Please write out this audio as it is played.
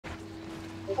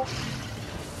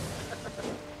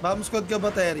Bomb squad ka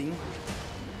ba, Tering?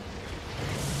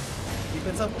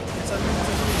 Defense up. Defense up.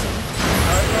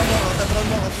 Outer mo.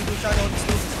 Continue shallow.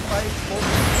 Disclose 5, 4,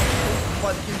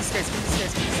 1. Kill this guys.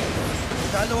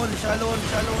 Shallow. Kill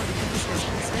this guys.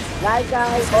 Right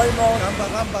guys, almost.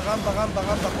 Gamba.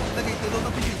 Keep the gate. They don't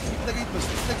have to keep the gate, boys.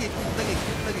 Keep the gate.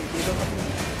 They don't have to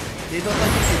keep.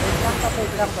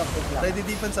 Ready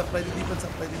defense up.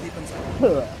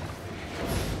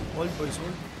 Hold, boys,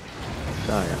 hold.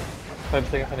 Sayang. 5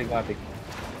 seconds na nag-matic.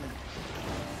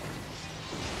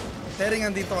 Tering,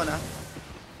 andito ka na?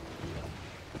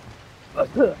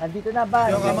 Andito na ba?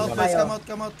 Yo, come out, boys.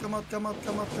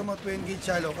 Come out. We engage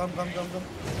shallow. Come.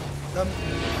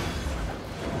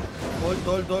 Hold,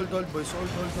 boys. Hold.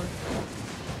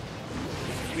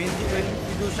 We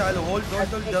do shallow. Hold. They're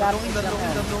looking.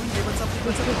 Defense up. Di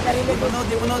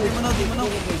mo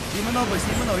now, boys.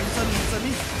 Hits on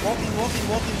me. Walking.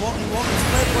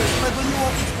 Spread, boys. Spread when you're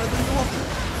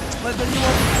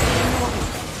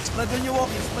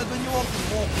walking.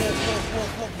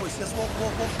 Walk, boys. Just walk.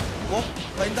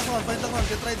 Find the ground.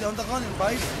 Get ready on the ground in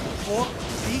 5, 4,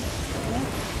 3, 2,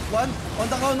 1. On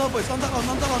the ground now, boys. On the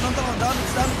ground.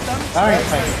 Damage.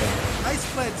 Nice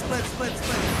spread. Spread,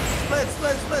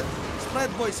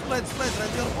 boys. Ready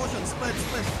your potion. Spread,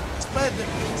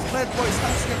 boys.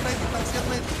 Tanks get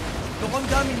ready. Look on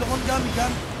Gami.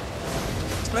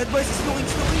 Spread, boys. It's looking.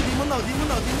 Demon now.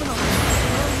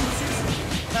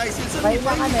 Nice. Fine,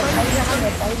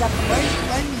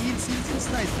 heals.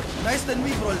 Nice. Then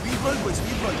we roll, boys.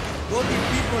 Go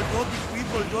deep.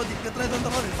 Get ready on the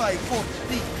ground. 5, 4,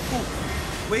 3, 2.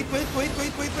 Wait.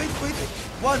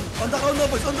 1. On the ground now,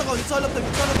 boys. It's all of them.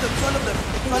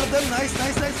 Nice.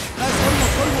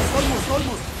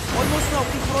 Almost now.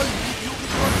 Keep rolling. You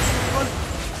keep rolling.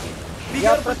 Be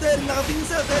careful, Tering. Nakatingin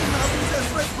sa'yo.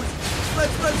 Spread, boys.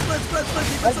 Spread.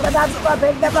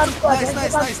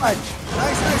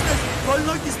 Nice. Roll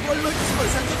notice,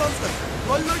 boys. Send the bouncer.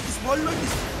 Roll notice.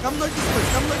 Come notice, boys.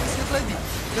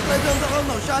 Get ready on the ground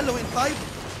now. Shallow in 5,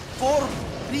 4,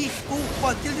 3, 2,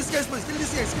 1. Kill these guys, boys. Kill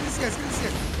these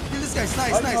guys.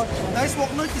 Nice.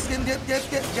 Walk notice.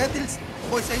 Get heals.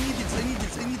 Boys, I need heals. I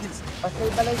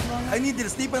need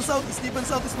heals. Deep and south,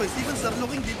 boys. Defense, they're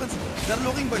looking,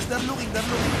 boys. They're looking.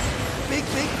 Fake.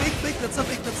 That's a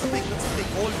fake.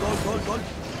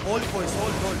 Hold, boys.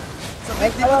 Hold.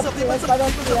 Defense up.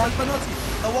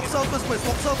 Now walk southwest, boys.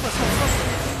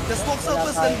 Just walk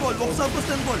southwest and roll.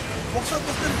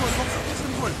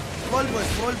 Roll, boys.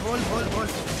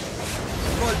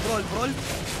 Roll.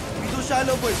 We do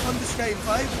shallow, boys. On this guy in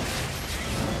 5.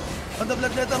 On the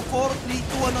blood letter 4, 3, 2,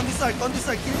 1. On this side. Kill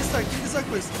this side,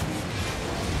 boys.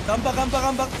 Come back.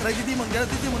 Ready demon. They're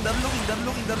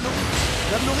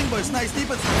looking, boys. Nice.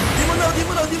 Defense. Demon now,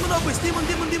 boys. Demon.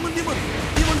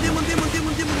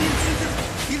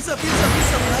 Heals up.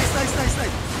 Nice.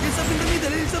 Heals up in the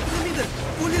middle.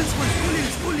 Full heals.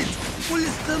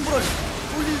 Then roll.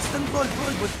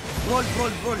 Roll.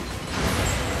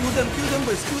 Queue them,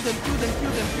 boys. Queue them.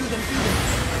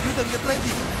 Get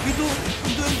ready. We do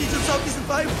engage on southeast in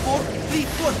 5, 4, 3,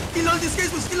 2, 1. Kill all these guys,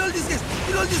 boys.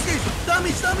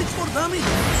 Damage.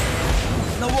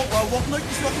 Now walk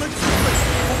notice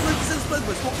and spread,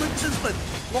 boys. Walk notice and spread.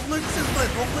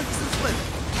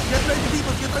 Get ready deep.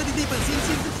 Seal.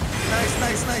 Nice,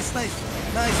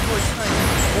 boys.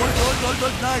 Hold.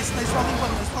 Nice.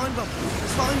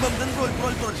 Walking bomb. Then roll.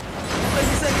 20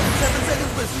 seconds, 7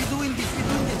 seconds, boys. We doing this.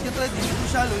 Get ready. We do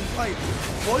shallow in 5.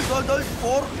 Hold.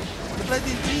 4. Get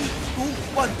ready in 3, 2,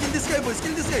 1. Kill this guy, boys.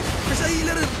 Kasi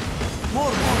healer.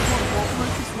 More. Walk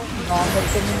notice.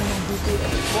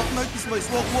 Walk notice, boys.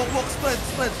 Walk. Spread.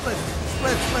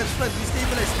 We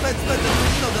stabilize. Spread. They're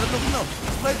looking now.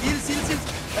 Spread. Heals.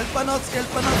 Help and out.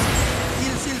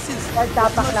 Heals.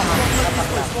 Tapak lang.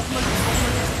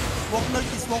 Walk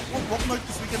notice.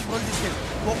 We can roll this game.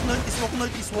 Walk notice.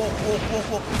 Walk.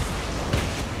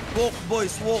 Walk,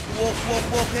 boys. Walk. Help.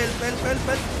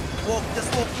 Walk.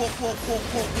 Just walk.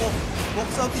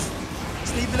 Walk southeast.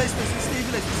 Stabilize, boys. We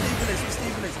stabilize.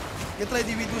 Get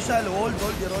ready. We do shallow. Hold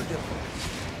there.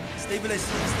 Stabilize.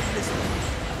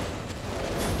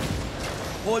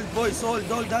 Hold, boys. Hold.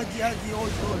 Daddy.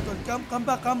 Hold. Come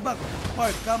back.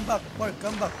 Park. Come back.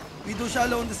 We do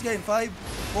shallow on this game. 5,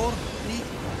 4, 3, 2,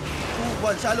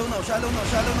 1. Shallow now.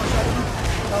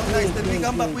 Now, nice. Then we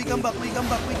come back.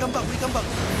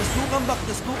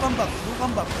 Just do come back.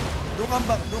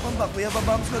 We have a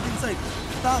bomb squad inside.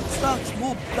 Tanks,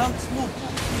 move.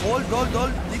 Hold.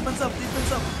 Defense up.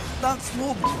 Tanks,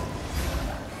 move.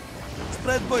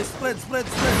 Spread, boys. Spread.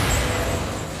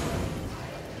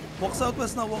 Walk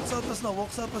southwest now.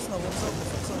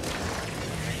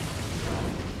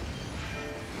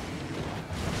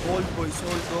 hold boys,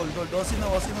 hold. Osin na.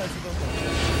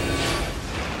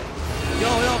 Yo,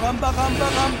 come back.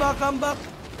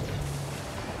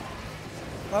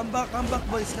 Come back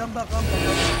boys, come back.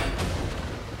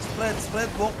 Spread,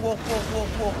 walk.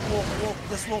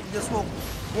 Just walk.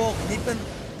 Walk,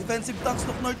 defensive tanks,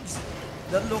 look north.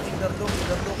 They're looking.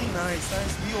 Nice.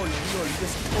 We all.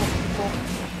 Just walk.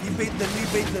 We bait them.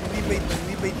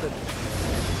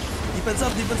 Defense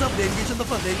up. They engage on the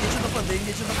front.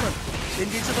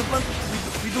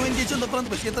 We do engage on the front,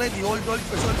 boys. Get ready. Hold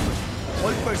first.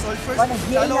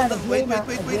 Shallow on the... Wait. Cue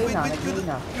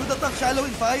the tank. Shallow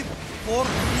in 5, 4,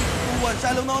 3, 2, 1.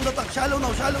 Shallow now on the tank. Shallow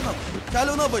now,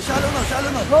 boys. Shallow now.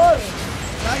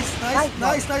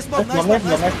 Nice bomb.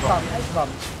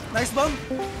 Nice bomb.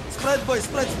 Spread, boys.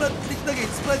 Spread. Click the gate.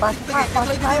 Get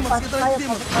ready,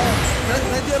 demons.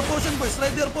 Ready your potion, boys.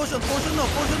 Potion now.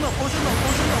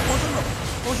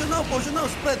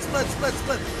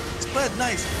 Spread.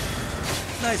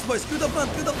 Nice, boys. Cue the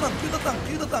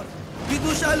tank. We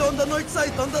do shallow on the north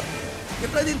side.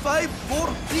 Get ready in 5, 4,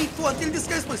 3, 2, 1. Kill this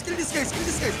guys, boys. Kill this guys.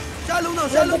 Shallow now.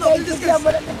 Kill this guys.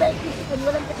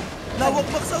 Now walk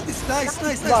back southeast. Nice.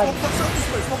 Walk back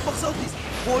southeast, boys.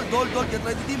 Hold. Get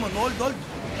ready, demon. Hold.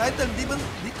 Right time, demon.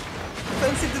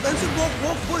 Defensive.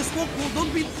 Walk, boys. Walk.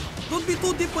 Don't be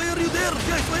too deep. Why are you there,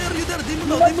 guys? Demon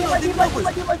now, boys.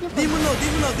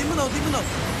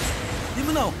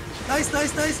 Demon now. Nice.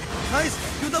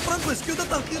 Cue the front, boys. Cue the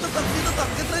tank. Get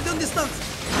ready on these tanks.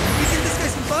 We kill this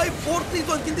guys in 5, 4, 3, 2,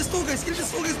 1. Kill these two guys, boys.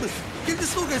 Kill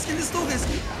these two guys.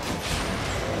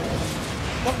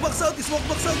 Walk back southeast.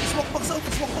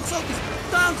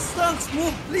 Tanks,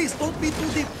 move. Please, don't be too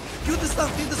deep. Cue this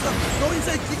tank. Go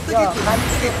inside, click the gate.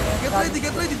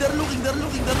 Get ready. They're looking.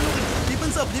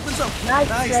 Defense up. Nice.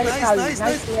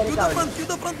 Cue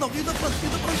the front now. Cue the front,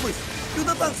 boys. Cue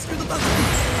the tanks.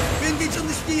 We engage on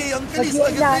this GA. On Kalista.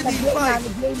 Get ready in 5.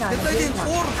 Get ready in 4,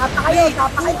 3,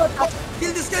 2.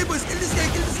 Kill this guy, boys.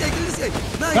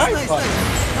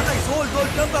 Nice. Hold.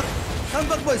 Come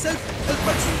back, boys. Help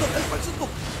ParkSoonDuk.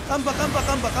 Come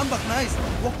back. Nice.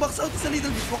 Walk back south a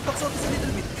little bit.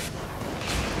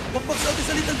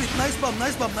 Nice bomb.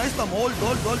 Hold.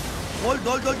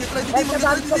 Get ready, demon.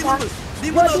 Boys.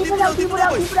 Demon now, boys. Demon.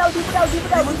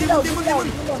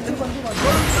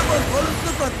 Roll on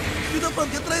the front. To the front.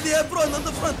 Get ready, everyone on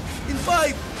the front. In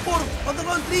 5, 4, on the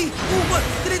front. 3, 2, 1.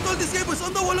 Straight all these guys, boys.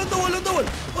 On the wall.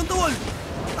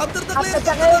 After the clear,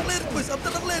 boys.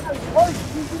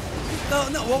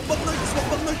 Now, walk back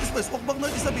northeast, boys. Walk back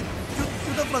northeast a bit.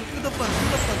 To the front,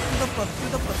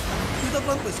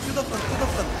 boys.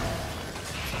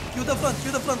 Cue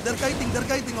the front. They're kiting,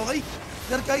 okay?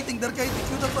 They're kiting. Cue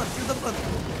the front.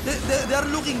 They are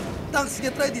looking. Tanks,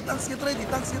 get ready. They're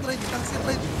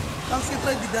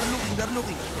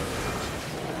looking.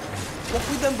 Walk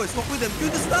with them, boys. Cue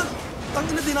this tank.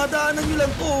 Tangin na dinadaanan nyo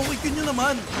lang to. Okay, cue nyo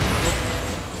naman.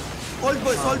 Hold,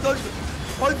 boys.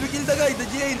 Hold, we kill the guy. The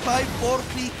GA in 5, 4,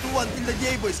 3, 2, 1. Kill the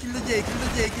GA, boys. Kill the GA.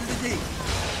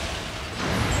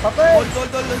 Hold.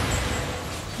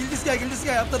 Kill this guy.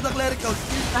 After the cleric out.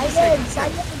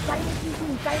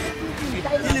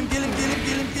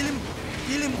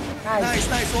 Kill him.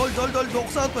 Nice. Hold. Walk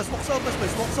southwest,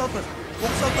 boys. Walk southwest.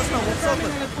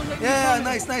 Yeah,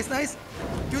 nice.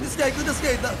 Kill this guy. Kill this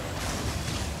guy,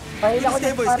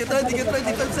 boys. Get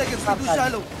ready. 5 seconds. We do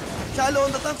shallow. Shallow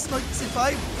on the tanks. North in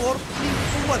 5, 4, 3,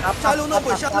 2, 1. Shallow now,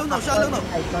 boys. Shallow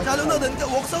now. Then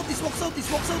walk southeast.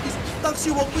 Tanks,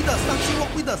 you walk with us.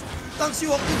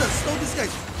 Slow these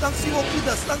guys. Tanks, you walk with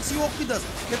us.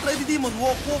 Get ready, demon.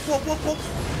 Walk, boys.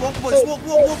 Walk.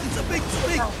 It's a big.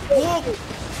 Walk.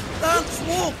 Tanks,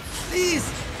 walk. Please.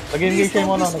 Nag-engage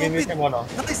mo no.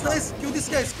 Nice. Cue these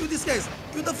guys. Cue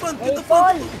the front. Cue the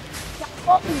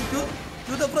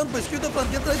front, boys. Get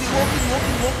ready.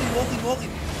 Walking.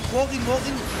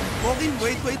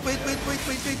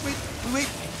 Wait.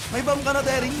 May bomb ka na,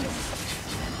 Derry.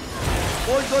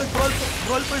 Hold.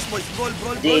 Roll first, boys. Roll.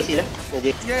 JC lang.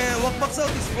 Yeah, walk back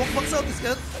southeast.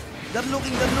 They're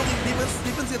looking.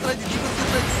 Defense get ready.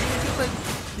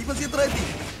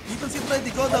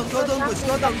 Go down, boys.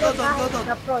 Go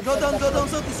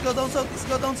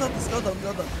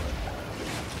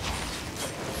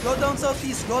down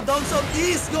southeast. Go down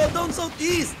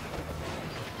southeast.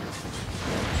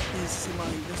 Easy,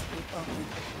 man. Just put up.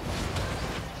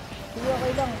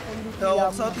 Okay lang.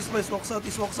 Walk southeast, boys. Walk.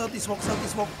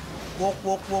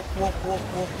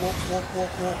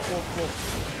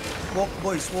 Walk,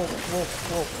 boys. Walk.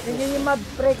 Yun yung mob,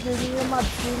 break. Yun yung mob.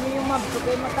 Kung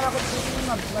kayo matakot, yun yung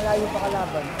mob. Malayo pa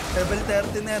kalaban. Level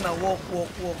 13 na yan, Walk.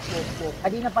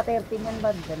 Kanina pa 13 yan,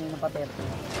 bad. Kanina pa 13.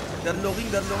 They're looking.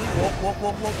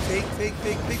 Walk. Fake.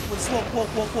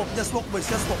 Walk. Just walk, boys.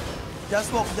 Just walk.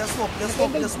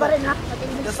 Nag-engage pa rin ha.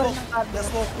 Nag-engage pa rin ng card.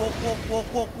 Just walk.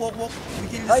 We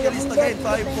kill this guy again.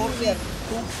 5, 4, 3, 2,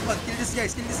 1. Kill this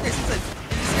guys inside.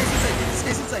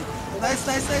 Nice.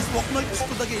 Walk noise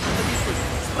to the gate, boys.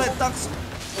 Spread, tanks.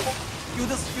 Cue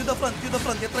the front. Get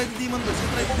ready, demon, boys.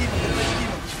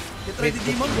 Get ready,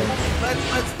 demon.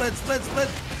 Spread.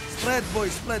 Spread,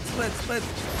 boys. Spread.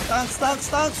 Tanks.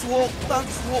 Walk.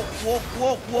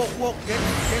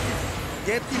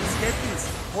 Get kills.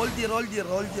 Hold here.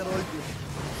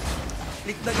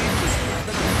 Click the gate, boys.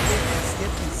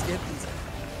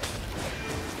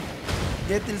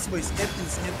 Get kills, boys. Get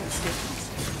kills.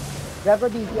 Gago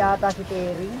dito yata si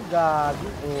Terry. Gago.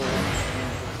 Oh.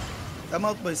 Come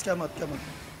out, boys. Come out.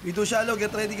 We do shallow.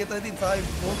 Get ready. 5, 4,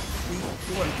 3,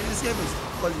 2, 1. Kill this guy, boys.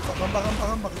 Pakambak.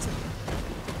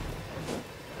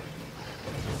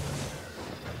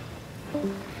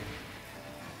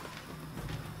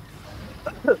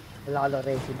 Wala ka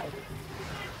resin.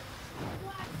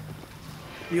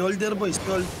 We hold there, boys. We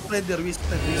hold. Spread there. We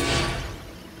spread.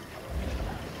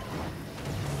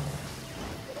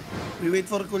 We wait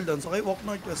for cooldowns. Okay, walk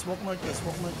northwest.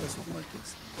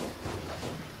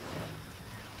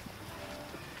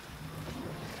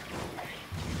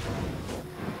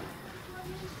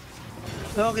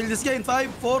 So, kill this guy in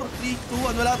 5, 4, 3, 2,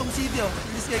 1. Wala tong city, oh.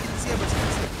 Kill this guy, boys.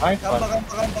 Ay,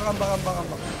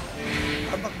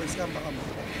 Comeback, boys.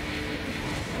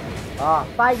 Ah,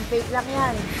 fine. Fake lang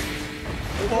yan.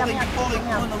 Poking.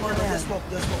 Just walk.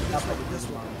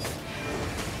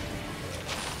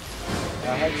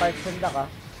 Hey, ParkSoonDuk ha.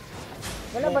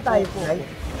 Wala ba tayo po? Ay,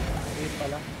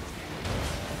 pala.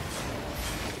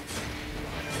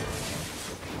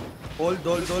 Hold.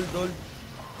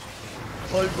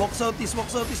 Walk southeast.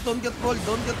 Don't get rolled.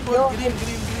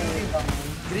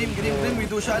 Green. We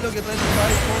do shallow. Get ready.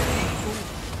 5, 4, 3,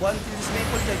 2, 1. Kill this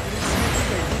maple guy.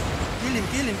 Kill him,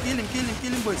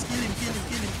 boys. Kill him.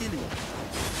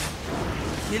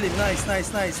 Nice.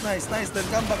 Then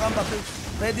come back.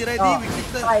 Ready. We click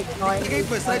the gate,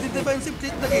 boys. Ready defensive.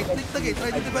 Click the gate.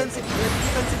 Ready defensive,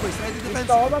 boys. Ready defensive.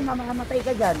 Gusto ko ba mamamatay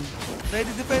ka dyan?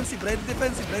 Ready defensive.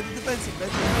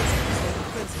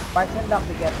 ParkSoonDuk,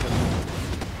 be careful.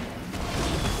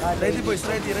 Ready, boys.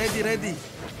 Ready. Ready defense.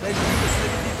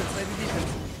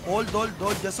 Hold.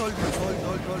 Just hold, boys.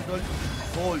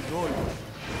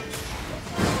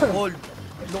 Hold.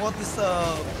 Look at this.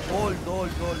 Hold.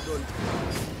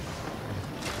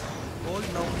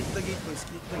 Now click the gate, boys.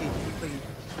 Click the gate.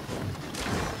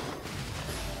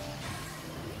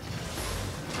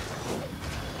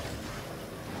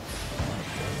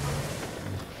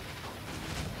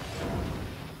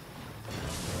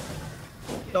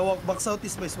 Now walk back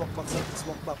southeast, boys. Walk back.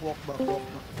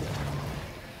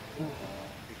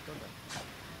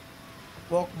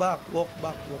 Walk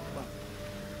back.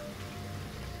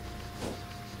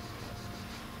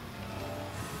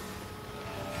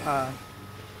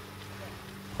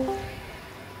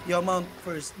 Yo, mount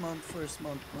first.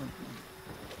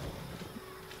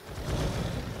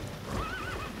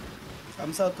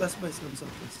 Come southwest, boys.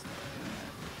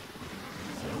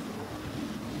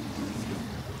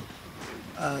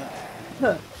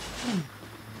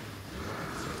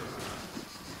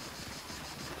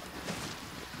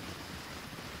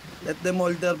 Let them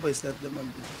hold there, boys. Let them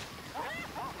hold there.